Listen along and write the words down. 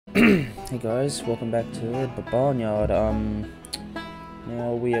Hey guys, welcome back to Barnyard.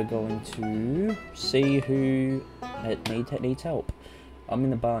 Now we are going to see who needs help. I'm in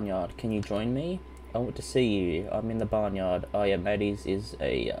the barnyard. Can you join me? I want to see you. I'm in the barnyard. Oh yeah, Maddie's is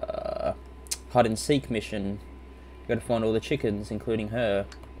a hide and seek mission. Gotta find all the chickens, including her.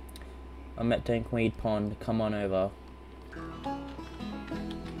 I'm at Dankweed Pond. Come on over.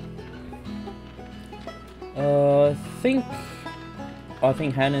 I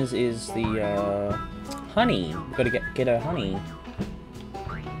think Hannah's is the honey. We've got to get her honey.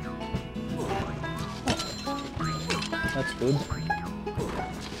 That's good.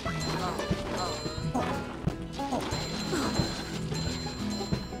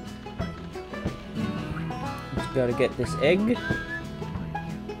 Just got to get this egg.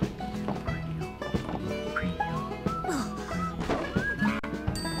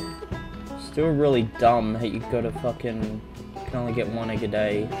 Still really dumb that you've got to can only get one egg a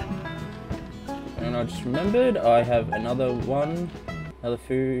day. And I just remembered I have another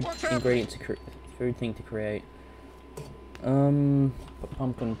food ingredient food thing to create.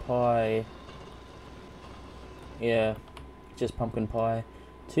 Pumpkin pie. Yeah, just pumpkin pie.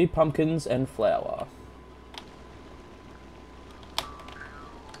 2 pumpkins and flour.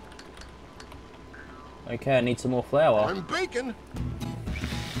 Okay, I need some more flour. I'm baking.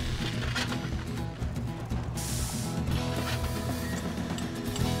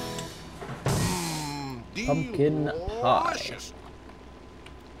 Pumpkin pie.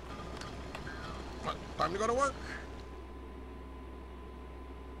 Time to go to work.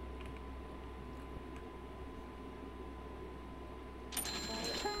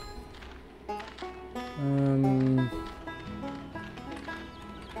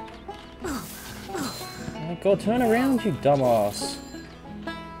 Oh God, turn around, you dumbass.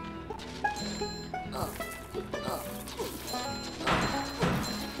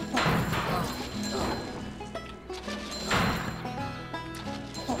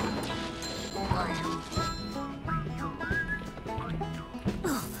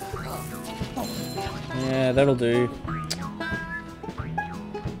 Yeah, that'll do.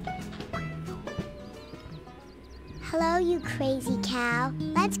 Hello, you crazy cow.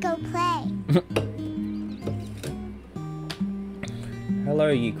 Let's go play. Hello,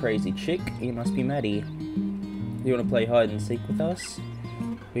 you crazy chick. You must be Maddie. You want to play hide and seek with us?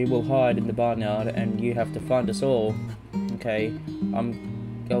 We will hide in the barnyard and you have to find us all. Okay,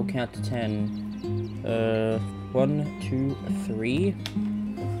 I'll count to 10. 1, 2, 3.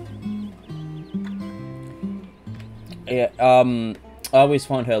 Yeah, I always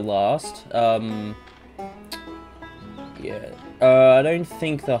find her last. Yeah, I don't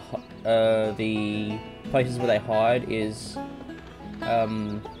think the places where they hide is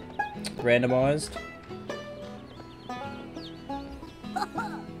randomized.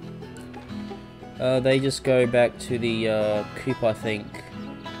 They just go back to the coop, I think.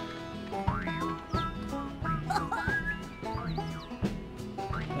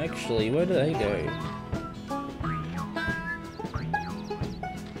 Actually, where do they go?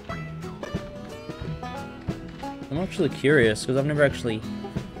 I'm actually curious, because I've never actually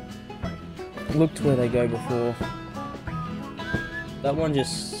looked where they go before. That one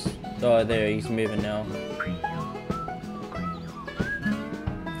just... oh, there, he's moving now.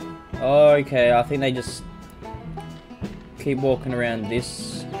 Oh, okay, I think they just keep walking around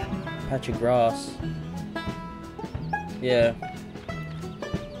this patch of grass. Yeah.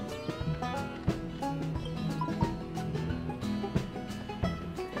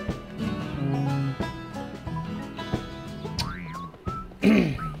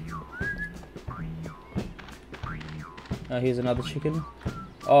 Here's another chicken.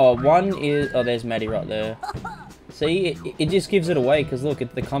 Oh, one is... oh, there's Maddie right there. See, it just gives it away, because look,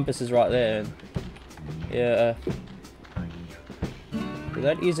 the compass is right there. Yeah.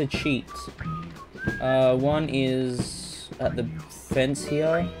 That is a cheat. One is at the fence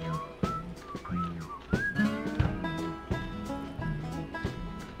here.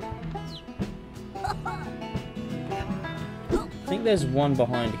 I think there's one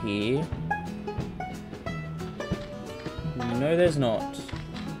behind here. No, there's not.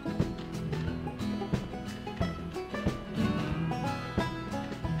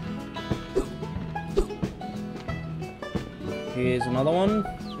 Here's another one.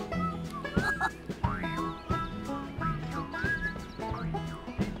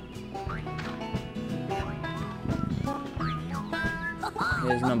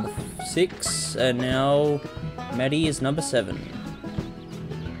 Here's number 6, and now Maddie is number 7.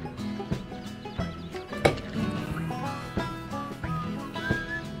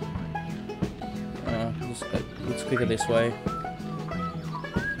 It's quicker this way.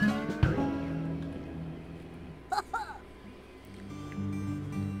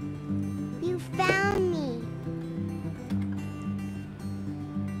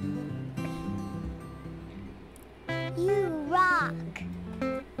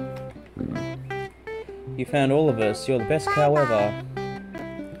 You found all of us. You're the best cow ever.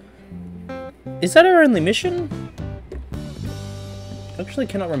 Is that our only mission? I actually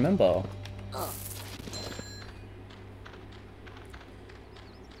cannot remember.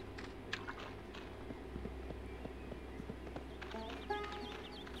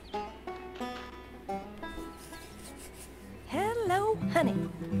 Hello, honey.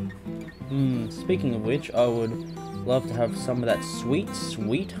 Speaking of which, I would love to have some of that sweet,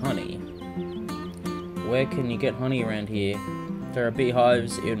 sweet honey. Where can you get honey around here? There are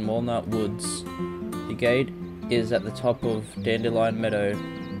beehives in Walnut Woods. The gate is at the top of Dandelion Meadow.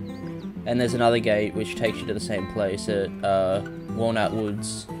 And there's another gate which takes you to the same place at Walnut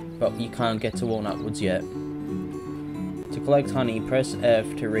Woods. But you can't get to Walnut Woods yet. To collect honey, press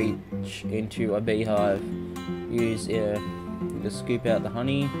F to reach into a beehive. Use air to scoop out the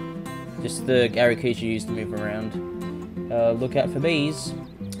honey. Just the arrow keys you use to move around. Look out for bees.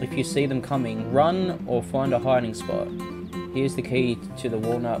 If you see them coming, run or find a hiding spot. Here's the key to the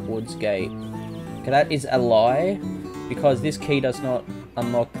Walnut Woods gate. Okay, that is a lie, because this key does not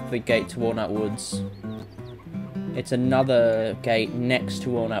unlock the gate to Walnut Woods. It's another gate next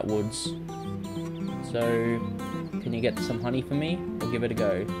to Walnut Woods. So, can you get some honey for me? I'll give it a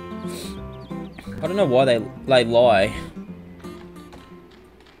go. I don't know why they lie.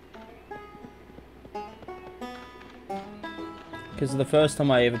 Because the first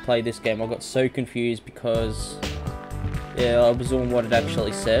time I ever played this game, I got so confused because, yeah, I was on what it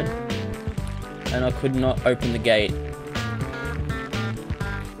actually said, and I could not open the gate.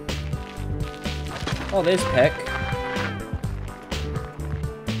 Oh, there's Peck.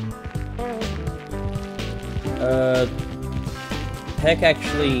 Peck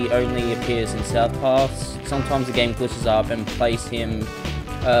actually only appears in South Paths. Sometimes the game glitches up and places him.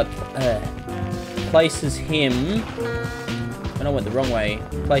 I went the wrong way.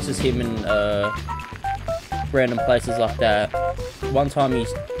 Places him in random places like that. The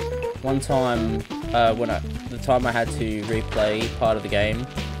time I had to replay part of the game,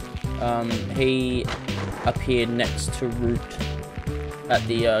 he appeared next to Root at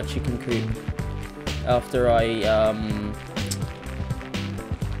the chicken coop after I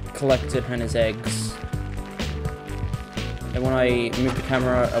collected Hannah's eggs. And when I moved the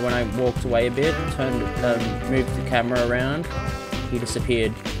camera, when I walked away a bit, moved the camera around, he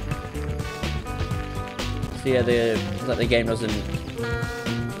disappeared. So yeah, the game doesn't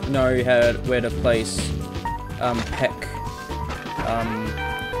know where to place Peck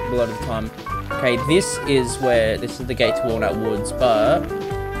a lot of the time. Okay, this is the gate to Walnut Woods, but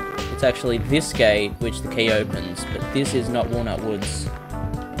it's actually this gate which the key opens, but this is not Walnut Woods.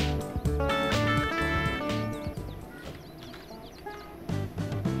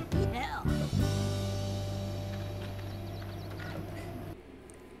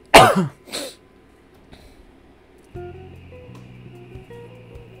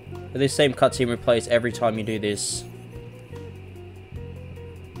 This same cutscene replays every time you do this.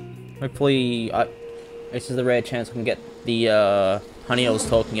 Hopefully, this is the rare chance I can get the honey I was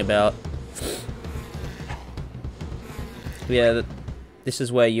talking about. Yeah, this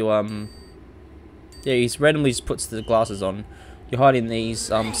is where you yeah, he randomly just puts the glasses on. You hide in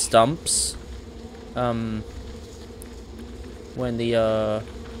these stumps. When the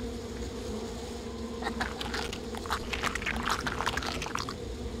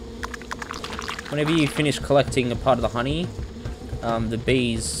whenever you finish collecting a part of the honey, the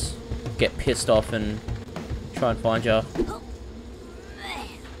bees get pissed off and try and find you.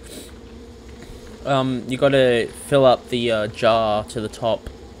 You gotta fill up the jar to the top.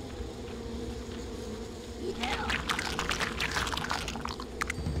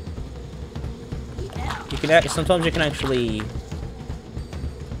 You can sometimes you can actually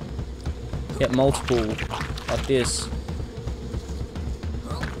get multiple like this.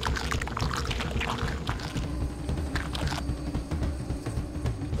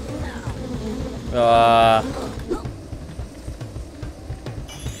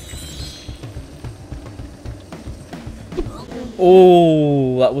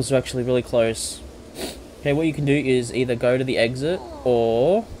 Oh, that was actually really close. Okay, what you can do is either go to the exit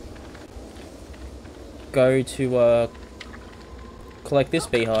or go to collect this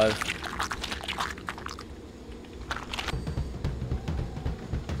beehive.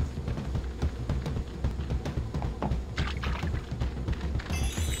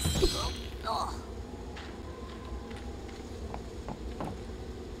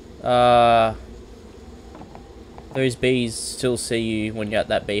 Those bees still see you when you're at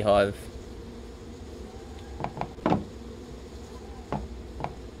that beehive.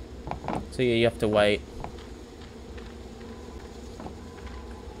 So yeah, you have to wait.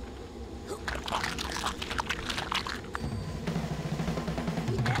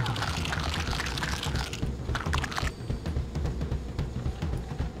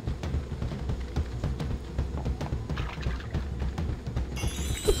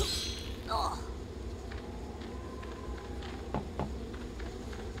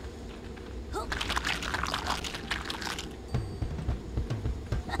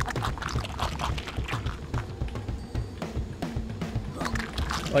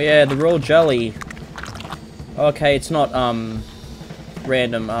 Oh yeah, the raw jelly. Okay, it's not,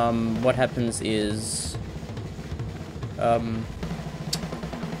 random. What happens is...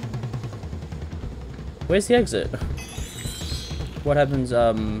 Where's the exit? What happens,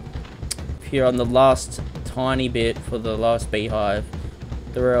 if you're on the last tiny bit for the last beehive,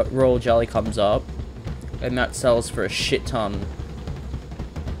 the raw jelly comes up, and that sells for a shit ton.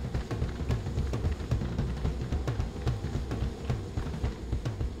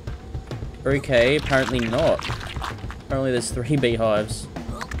 Okay, apparently not. Apparently there's 3 beehives.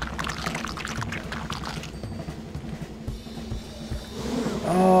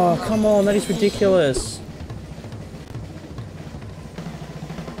 Oh, come on, that is ridiculous.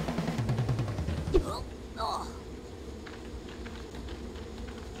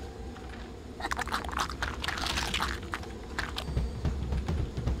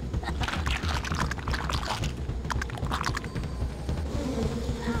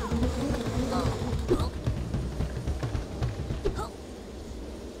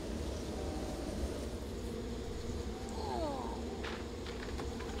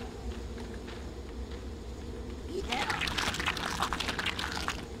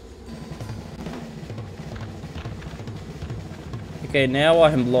 Okay, now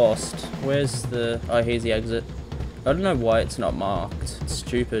I am lost. Where's the... Oh, here's the exit. I don't know why it's not marked. It's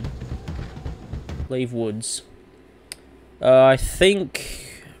stupid. Leave woods. I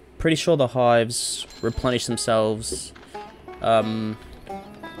think... Pretty sure the hives replenish themselves...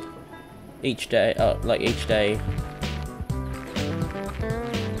 each day. Like each day.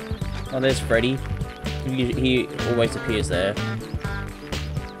 Oh, there's Freddy. He always appears there.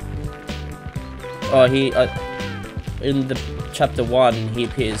 Oh, he... in the... Chapter 1, he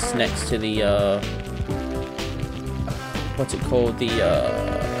appears next to the, what's it called, the,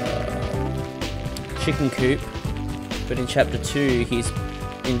 chicken coop, but in Chapter 2, he's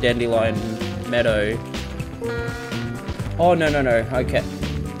in Dandelion Meadow. Oh, no, okay.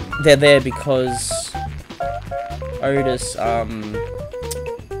 They're there because Otis,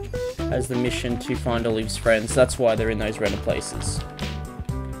 has the mission to find all his friends. That's why they're in those random places.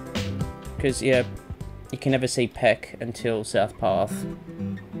 Because, yeah, you can never see Peck until South Path.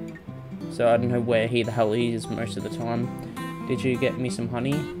 So I don't know where the hell he is most of the time. Did you get me some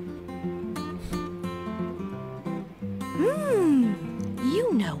honey?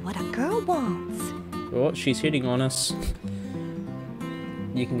 You know what a girl wants. Oh, she's hitting on us.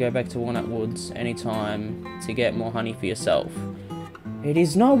 You can go back to Walnut Woods anytime to get more honey for yourself. It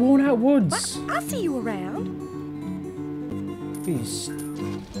is not Walnut Woods! What? I'll see you around.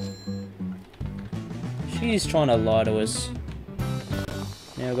 She's trying to lie to us.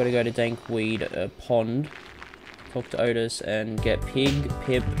 Now I've got to go to Dankweed Pond, talk to Otis, and get Pig,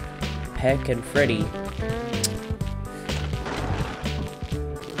 Pip, Peck, and Freddy.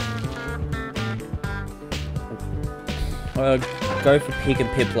 I'll go for Pig and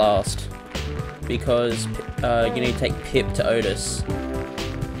Pip last, because you need to take Pip to Otis.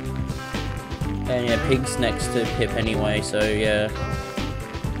 And yeah, Pig's next to Pip anyway, so yeah.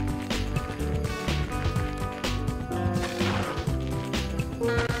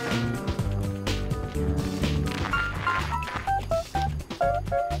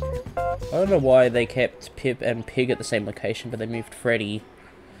 I don't know why they kept Pip and Pig at the same location, but they moved Freddy.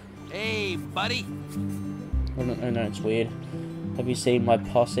 Hey, buddy. I don't know, it's weird. Have you seen my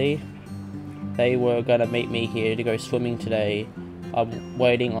posse? They were gonna meet me here to go swimming today. I'm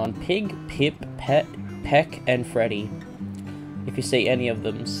waiting on Pig, Pip, Peck, and Freddy. If you see any of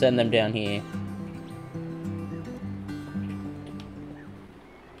them, send them down here.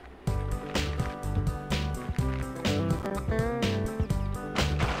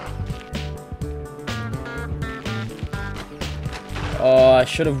 Oh, I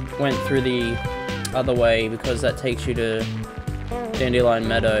should have went through the other way because that takes you to Dandelion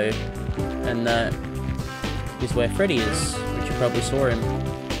Meadow, and that is where Freddy is, which you probably saw him.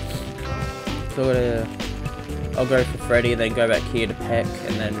 So I'll go for Freddy, then go back here to Peck,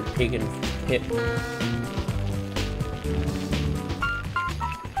 and then Pig and Pip.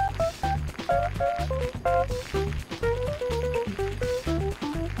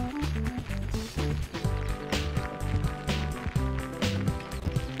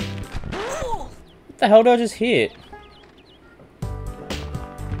 What the hell did I just hit?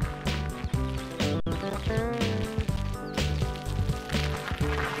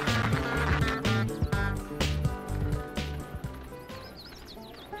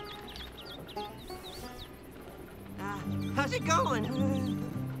 How's it going?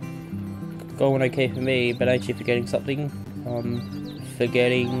 Going okay for me, but ain't you forgetting something?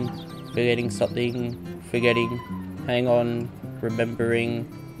 Forgetting something, hang on,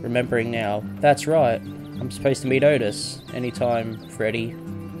 Remembering now. That's right. I'm supposed to meet Otis anytime, Freddy.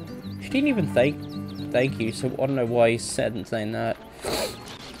 She didn't even thank you, so I don't know why he's saying that.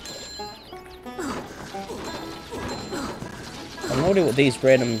 I'm wondering what these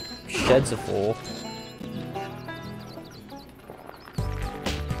random sheds are for.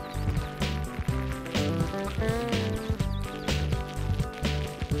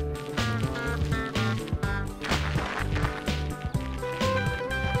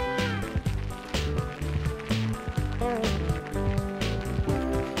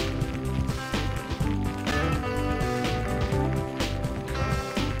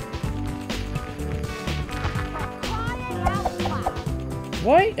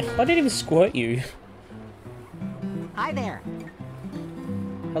 Why? I didn't even squirt you. Hi there.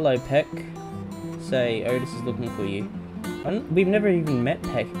 Hello, Peck. Say, Otis is looking for you. We've never even met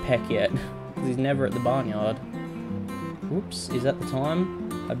Peck yet, because he's never at the barnyard. Whoops, is that the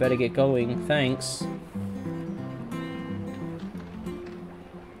time? I better get going, thanks.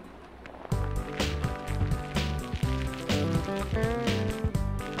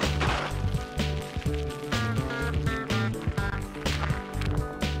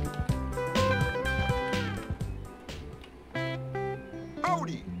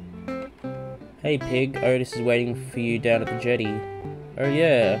 Hey Pig, Otis is waiting for you down at the jetty. Oh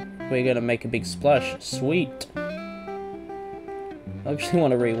yeah, we're gonna make a big splash. Sweet. I actually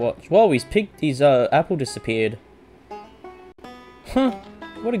want to rewatch. Whoa, his apple disappeared. Huh,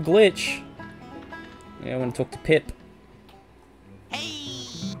 what a glitch. Yeah, I want to talk to Pip.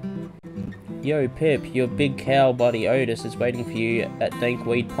 Yo Pip, your big cow buddy Otis is waiting for you at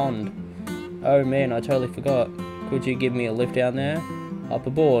Dankweed Pond. Oh man, I totally forgot. Could you give me a lift down there? Up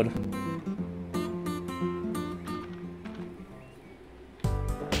aboard.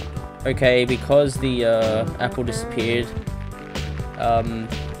 Okay, because the apple disappeared,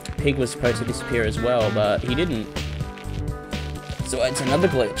 Pig was supposed to disappear as well, but he didn't. So it's another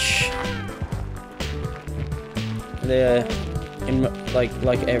glitch. There, in like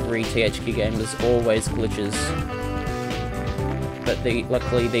every THQ game, there's always glitches. But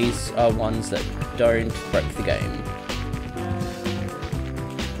luckily these are ones that don't break the game.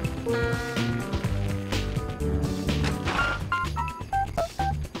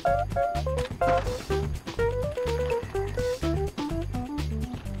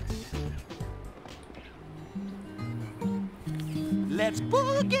 Let's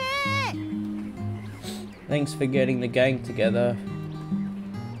boogie! Thanks for getting the gang together.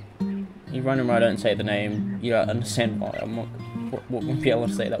 You run I don't say the name. You don't understand why. Won't be able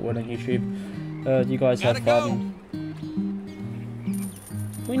to say that word on YouTube. You guys have fun.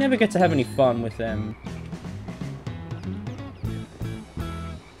 We never get to have any fun with them.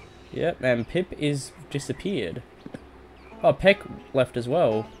 Yep, and Pip is disappeared. Oh, Peck left as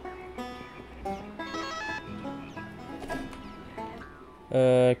well.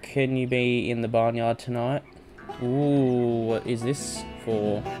 Can you be in the barnyard tonight? Ooh, what is this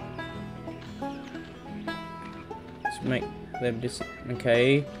for? Let's make them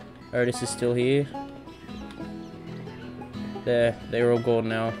okay. Otis is still here. They're all gone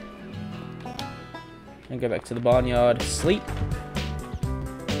now. And go back to the barnyard, sleep,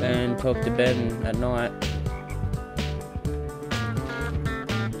 and talk to Ben at night.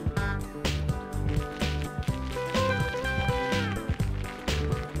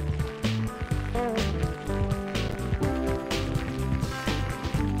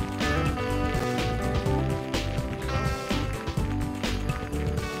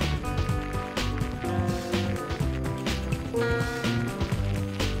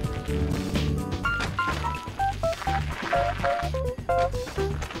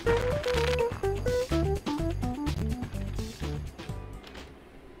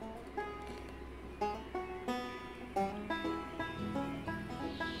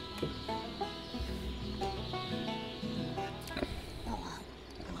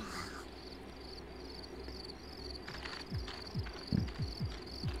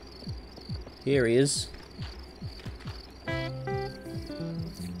 Here he is. I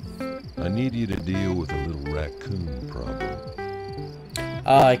need you to deal with a little raccoon problem.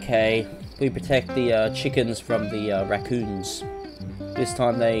 Okay. We protect the chickens from the raccoons. This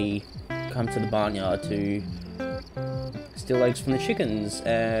time they come to the barnyard to steal eggs from the chickens,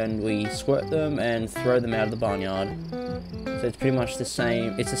 and we squirt them and throw them out of the barnyard. So it's pretty much the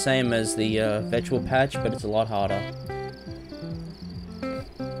same. It's the same as the vegetable patch, but it's a lot harder.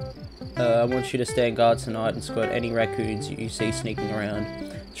 I want you to stand guard tonight and squirt any raccoons you see sneaking around.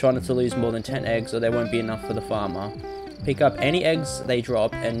 Try not to lose more than 10 eggs or there won't be enough for the farmer. Pick up any eggs they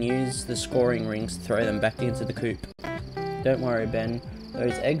drop and use the scoring rings to throw them back into the coop. Don't worry, Ben.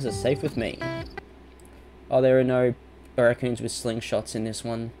 Those eggs are safe with me. Oh, there are no raccoons with slingshots in this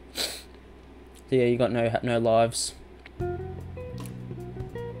one. So yeah, you got no lives.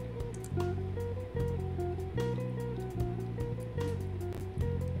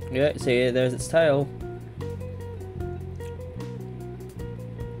 Yeah, see, there's its tail.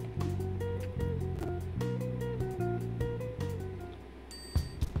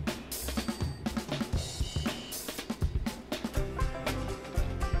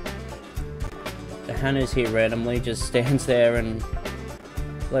 Hannah's here randomly, just stands there and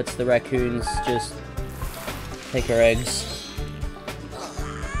lets the raccoons just take her eggs.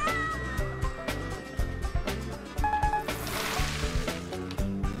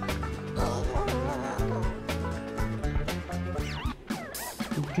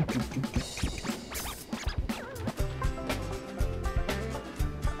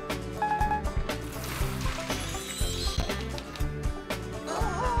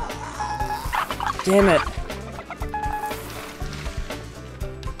 Damn it.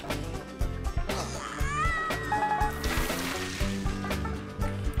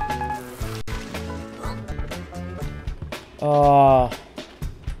 Oh.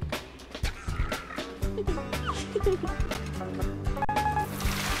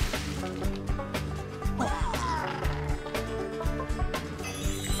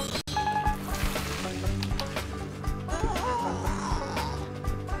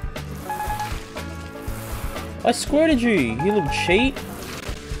 I squirted you, you little cheat.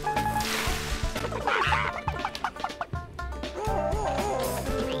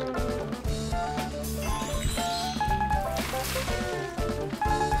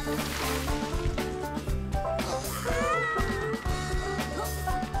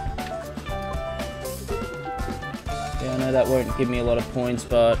 Yeah, I know that won't give me a lot of points,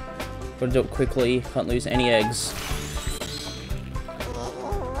 but gotta do it quickly, can't lose any eggs.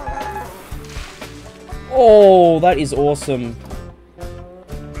 Oh, that is awesome.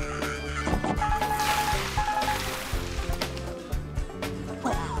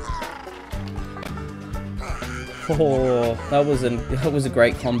 Oh, that was a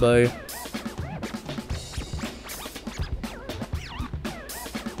great combo.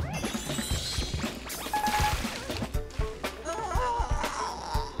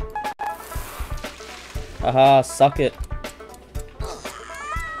 Haha, suck it.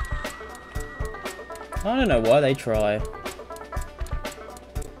 I don't know why they try. I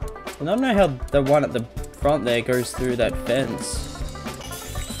don't know how the one at the front there goes through that fence.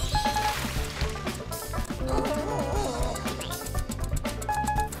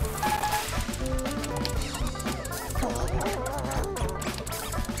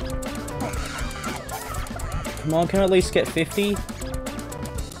 Come on, can I at least get 50?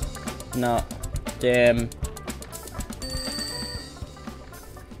 Nah. Damn.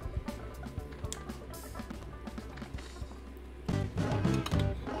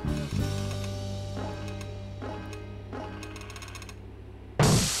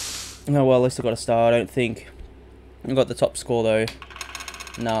 Oh well, at least I got a star, I don't think. I got the top score though.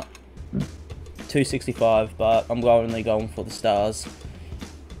 Nah. 265, but I'm only going for the stars.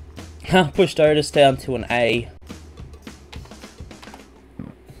 Pushed Otis down to an A.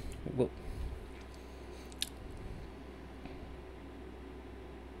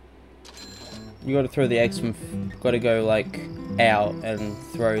 You gotta throw the eggs from, gotta go like out and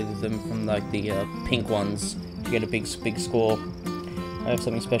throw them from like the pink ones to get a big score. I have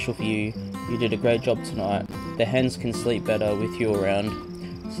something special for you. You did a great job tonight. The hens can sleep better with you around.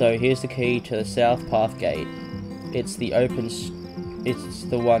 So here's the key to the south path gate. It's the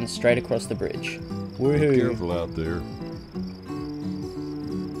one straight across the bridge. Woohoo! Be careful out there.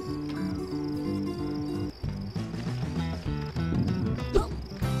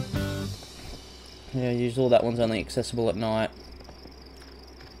 Yeah, usually that one's only accessible at night.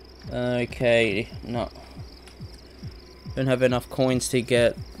 Okay, no. Don't have enough coins to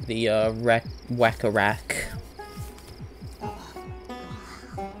get the whack-a-rack.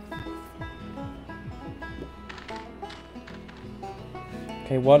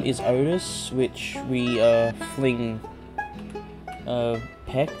 Okay, one is Otis, which we fling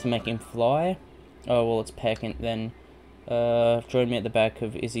Peck to make him fly. Oh well, it's Peck, and then join me at the back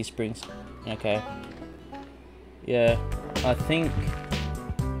of Izzy Springs. Okay. Yeah, I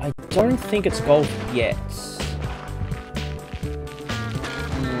don't think it's golf yet.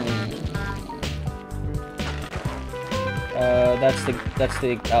 That's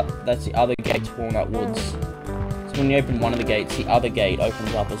the other gate to Walnut Woods. So when you open one of the gates, the other gate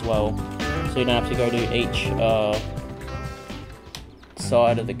opens up as well. So you don't have to go to each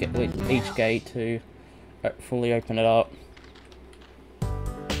side of the each gate to fully open it up.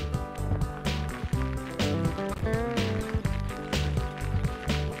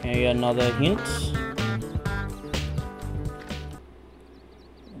 Maybe another hint.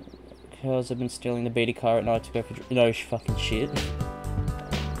 Because I've been stealing the beatty car at night to go for no fucking shit.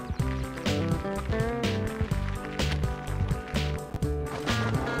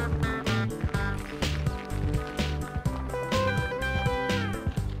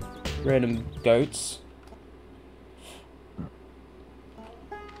 Random goats.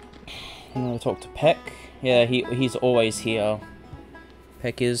 I'm gonna talk to Peck. Yeah, he's always here.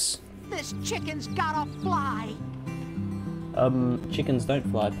 Peck is. This chicken's gotta fly. Chickens don't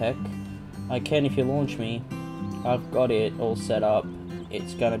fly, Peck. I can if you launch me. I've got it all set up.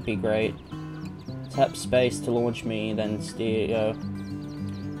 It's gonna be great. Tap space to launch me, then steer.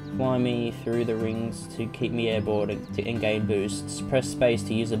 Fly me through the rings to keep me airborne and gain boosts. Press space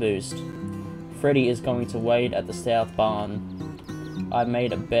to use a boost. Freddy is going to wait at the south barn. I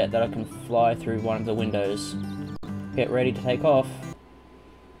made a bet that I can fly through one of the windows. Get ready to take off.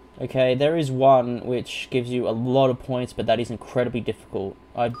 Okay, there is one which gives you a lot of points, but that is incredibly difficult.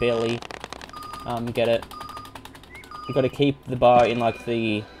 I barely get it. You got to keep the bar in like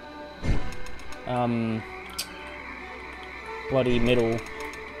the bloody middle,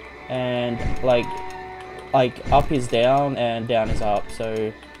 and like up is down and down is up.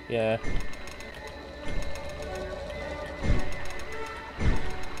 So yeah.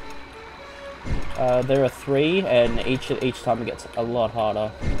 There are 3, and each time it gets a lot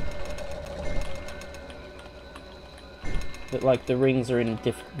harder. But like the rings are in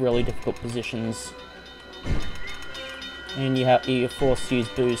really difficult positions, and you're forced to use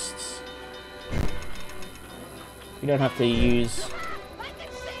boosts. You don't have to use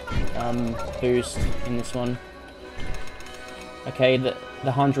boost in this one. Okay, the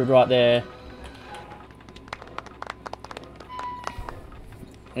 100 right there.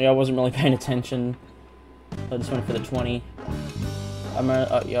 Yeah, I wasn't really paying attention. I just went for the 20. I'm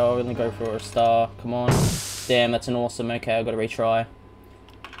gonna go for a star. Come on. Damn, that's an awesome. Okay, I've got to retry.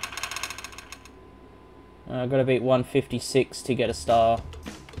 I've got to beat 156 to get a star.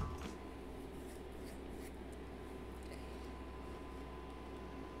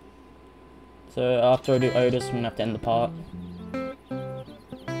 So after I do Otis, I'm gonna have to end the part.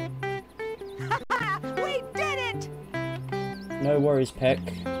 We did it! No worries, Peck.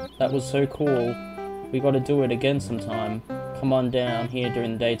 That was so cool. We got to do it again sometime. Come on down here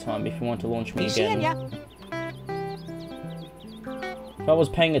during the daytime if you want to launch me again. Ya. If I was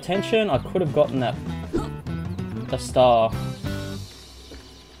paying attention, I could have gotten a star.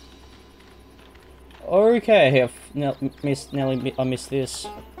 Okay, I missed this.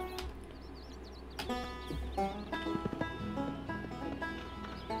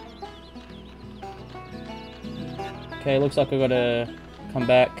 Okay, looks like I gotta come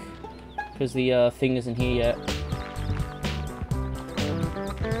back because the thing isn't here yet.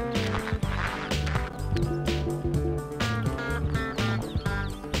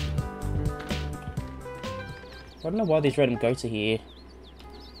 I don't know why these random goats are here.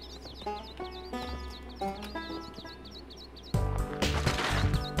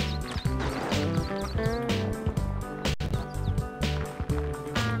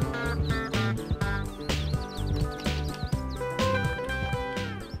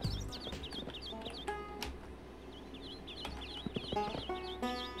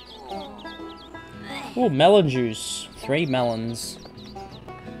 Oh, melon juice. 3 melons.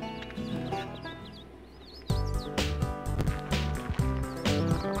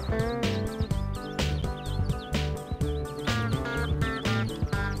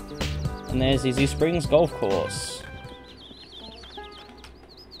 And there's Easy Springs Golf Course.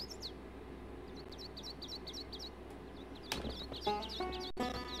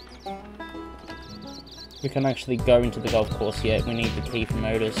 We can't actually go into the golf course yet. We need the key from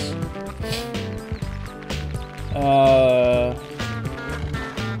Otis. I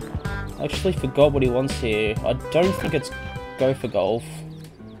actually forgot what he wants here. I don't think it's go for golf.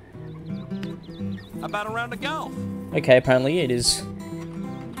 How about a round of golf? Okay, apparently it is.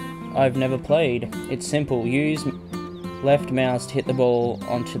 I've never played. It's simple. Use left mouse to hit the ball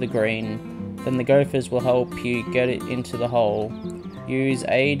onto the green. Then the gophers will help you get it into the hole. Use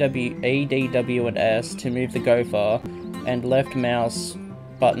A, D, W, and S to move the gopher, and left mouse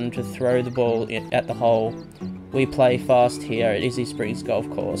button to throw the ball at the hole. We play fast here at Easy Springs Golf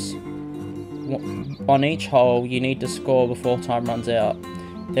Course. On each hole, you need to score before time runs out.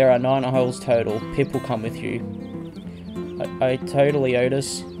 There are 9 holes total. Pip will come with you. I totally,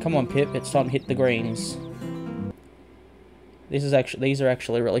 Otis. Come on, Pip. It's time to hit the greens. These are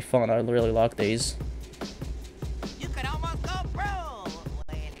actually really fun. I really like these. You could almost go pro! Well,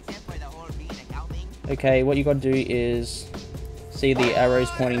 except for the whole being accounting. Okay, what you got to do is See the arrows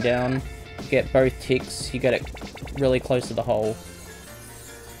pointing down? You get both ticks, you get it really close to the hole.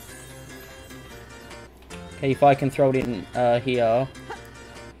 Okay, if I can throw it in here.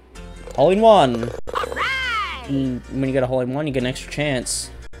 Hole in one! And when you get a hole in one, you get an extra chance.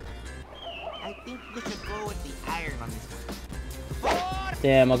 I think we should go with the iron on this one.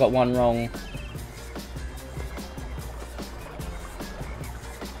 Damn, I got one wrong.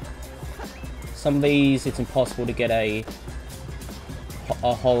 Some of these, it's impossible to get a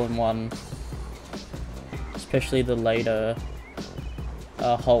hole in one. Especially the later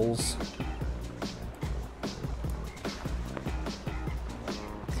holes.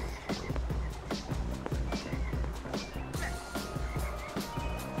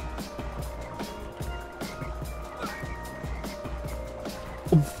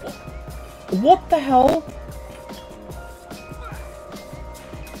 What the hell?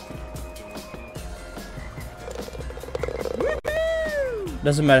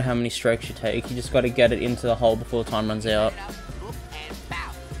 Doesn't matter how many strokes you take, you just gotta get it into the hole before the time runs out.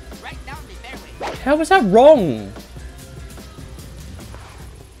 How was that wrong?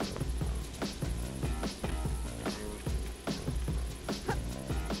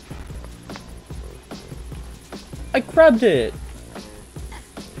 I grabbed it!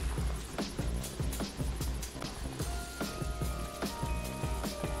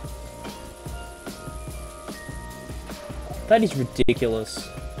 That is ridiculous.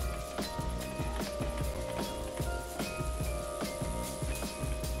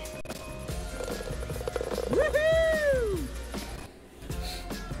 Woohoo!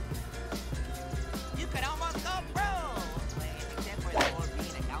 You could almost go pro! Except for the whole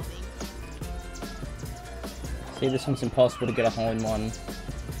being accounting. See, this one's impossible to get a hole in one.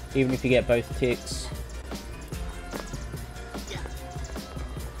 Even if you get both ticks.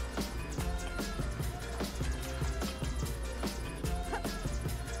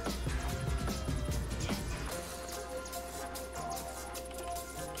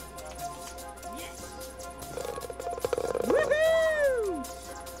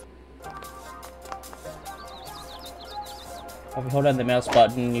 If you hold down the mouse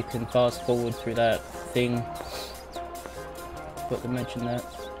button, you can fast forward through that thing. Forgot to mention that.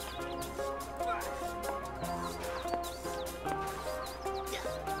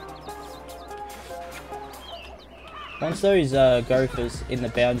 Once those gophers in the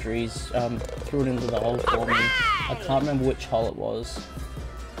boundaries threw it into the hole for me. I can't remember which hole it was.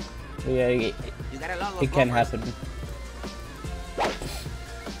 But yeah, it can happen.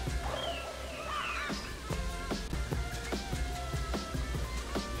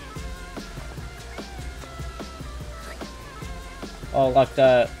 Oh, like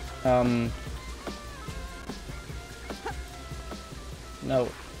that, no,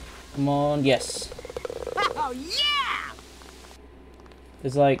 come on, yes. Oh yeah!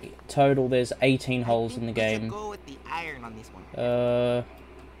 There's like, total, there's 18 holes in the game. Go with the iron on this one.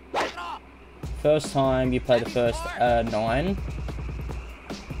 First time you play the first 9.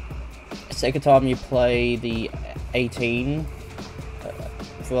 Second time you play the 18,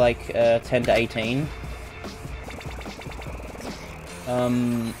 for like 10 to 18.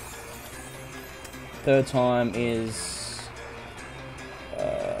 Third time is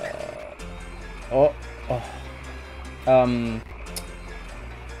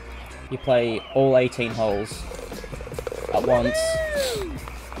you play all 18 holes at once.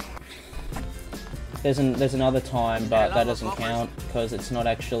 There's another time, but that doesn't count because it's not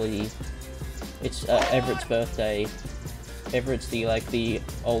actually. It's Everett's birthday. Everett's the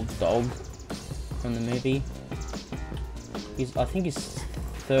old dog from the movie. I think he's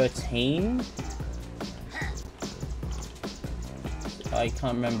 13. I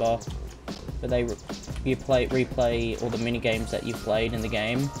can't remember, but you replay all the mini games that you played in the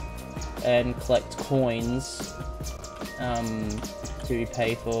game, and collect coins to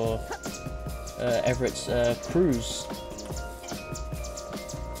pay for Everett's cruise.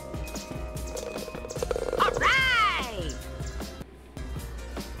 All right!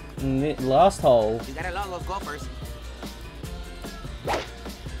 And the last hole. You got a lot of gophers.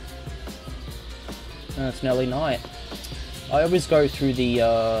 It's nearly night. I always go through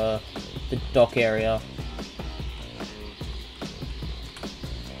the dock area.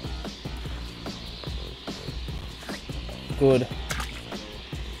 Good.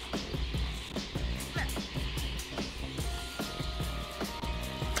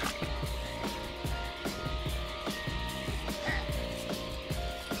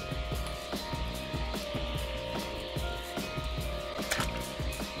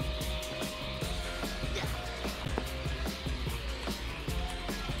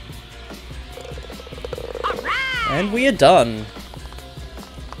 And we are done.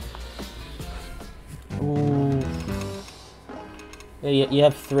 You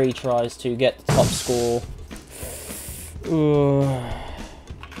have 3 tries to get the top score.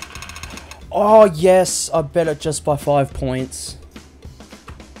 Oh yes, I bet it just by 5 points.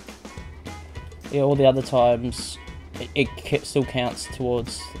 Yeah, all the other times it still counts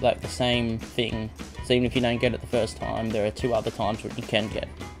towards like the same thing. So even if you don't get it the first time, there are 2 other times where you can get it.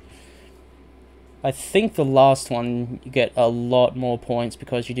 I think the last one you get a lot more points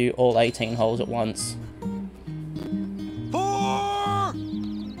because you do all 18 holes at once. 4!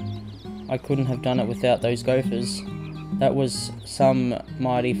 I couldn't have done it without those gophers. That was some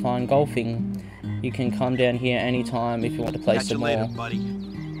mighty fine golfing. You can come down here anytime if you want to play Catch some you later, more. buddy.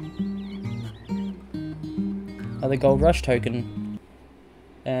 Another gold rush token.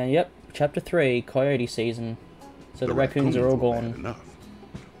 And yep, chapter 3, coyote season. So the raccoons are all were bad gone. enough,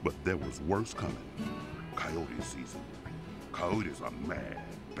 but there was worse coming. Coyote season. Coyotes are mad,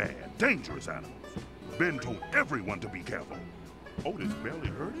 bad, dangerous animals. Ben told everyone to be careful. Otis barely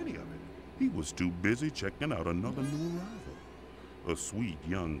heard any of it. He was too busy checking out another new arrival. A sweet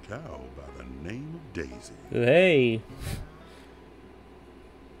young cow by the name of Daisy. Hey!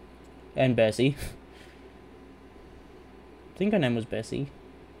 And Bessie. I think her name was Bessie.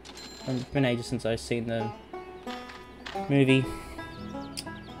 It's been ages since I've seen the movie.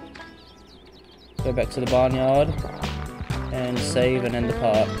 Go back to the barnyard and save and end the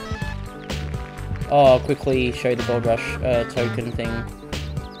part. Oh, I'll quickly show the gold rush token thing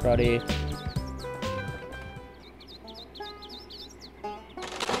right here.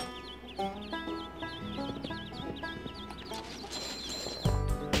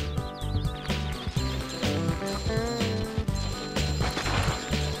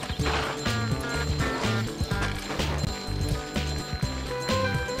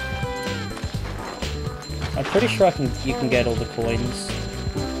 I'm pretty sure you can get all the coins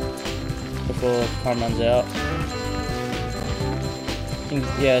before time runs out. I think,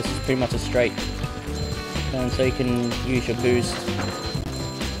 yeah, it's pretty much a straight. And so you can use your boost.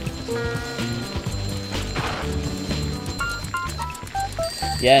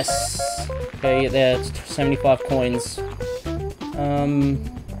 Yes! Okay, there's 75 coins.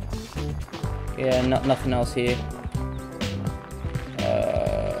 Yeah, nothing else here.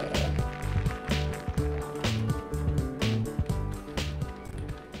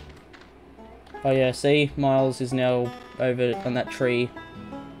 Oh yeah, see? Miles is now over on that tree.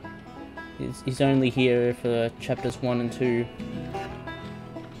 He's only here for chapters 1 and 2.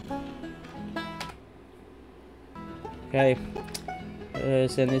 Okay,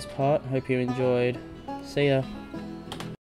 let's end this part. Hope you enjoyed. See ya.